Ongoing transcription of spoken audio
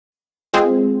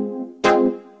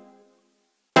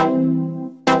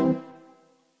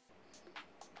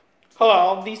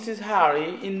Hello, this is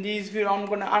Harry. In this video, I'm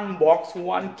gonna unbox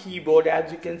one keyboard.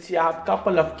 As you can see, I have a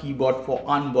couple of keyboard for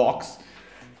unbox.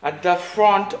 At the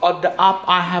front of the up,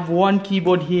 I have one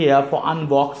keyboard here for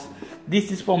unbox.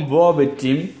 This is from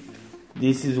Verbatim.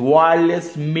 This is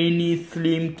wireless mini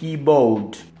slim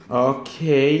keyboard.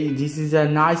 Okay, this is a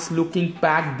nice looking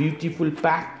pack, beautiful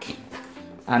pack,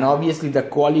 and obviously the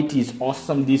quality is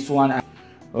awesome. This one.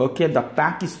 Okay, the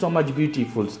pack is so much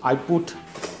beautiful. I put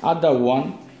other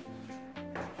one.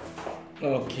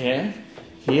 Okay,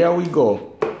 here we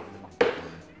go.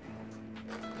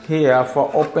 Here,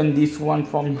 for open this one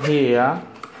from here.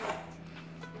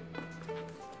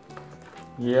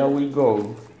 Here we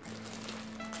go.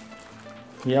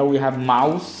 Here we have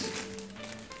mouse.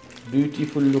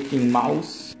 Beautiful looking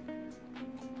mouse.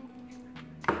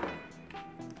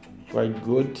 Quite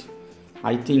good.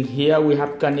 I think here we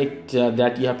have connector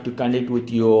that you have to connect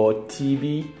with your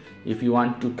TV if you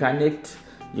want to connect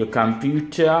your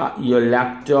computer, your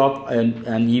laptop,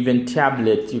 and even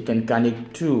tablet you can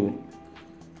connect to.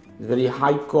 Very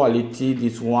high quality,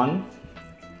 this one,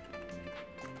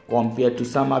 compared to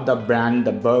some other brand.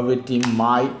 The Verbatim,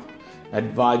 my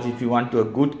advice, if you want a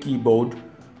good keyboard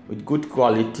with good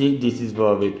quality, this is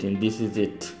Verbatim. This is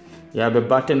it. You have a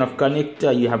button of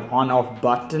connector, you have on off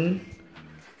button.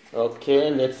 Okay,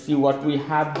 let's see what we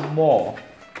have more.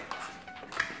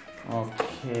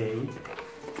 Okay,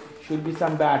 should be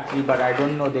some battery, but I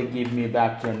don't know they give me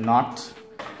battery or not.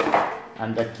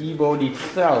 And the keyboard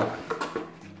itself,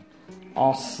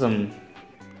 awesome,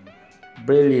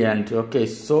 brilliant. Okay,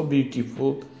 so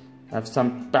beautiful. Have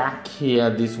some pack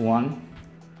here, this one.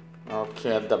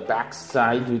 Okay, at the back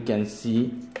side you can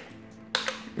see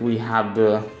we have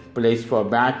the place for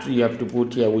battery. You have to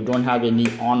put here. We don't have any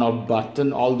on off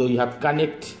button, although you have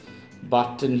connect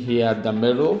button here at the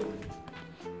middle.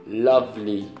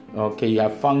 Lovely. Okay, you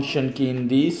have function key in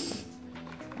this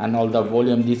and all the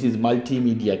volume. This is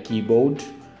multimedia keyboard.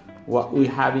 What we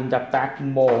have in the pack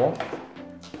more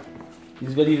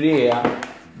is very rare.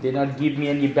 They not give me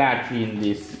any battery in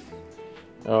this.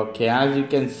 Okay, as you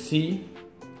can see,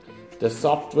 the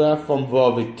software from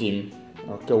Verbatim.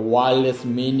 Okay, wireless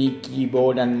mini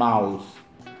keyboard and mouse.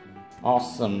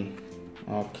 Awesome.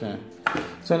 Okay,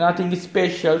 so nothing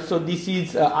special. So this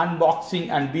is unboxing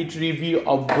and bit review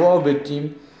of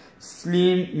Verbatim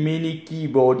slim mini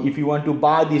keyboard. If you want to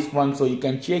buy this one, so you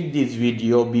can check this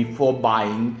video before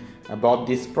buying about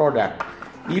this product.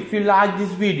 If you like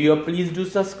this video, please do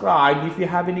subscribe. If you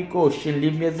have any question,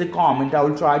 leave me as a comment. I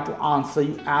will try to answer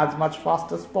you as much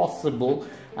fast as possible.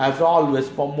 As always,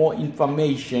 for more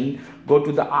information, go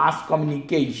to the Ask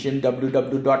Communication,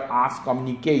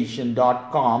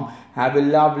 www.askcommunication.com. Have a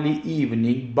lovely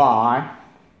evening. Bye.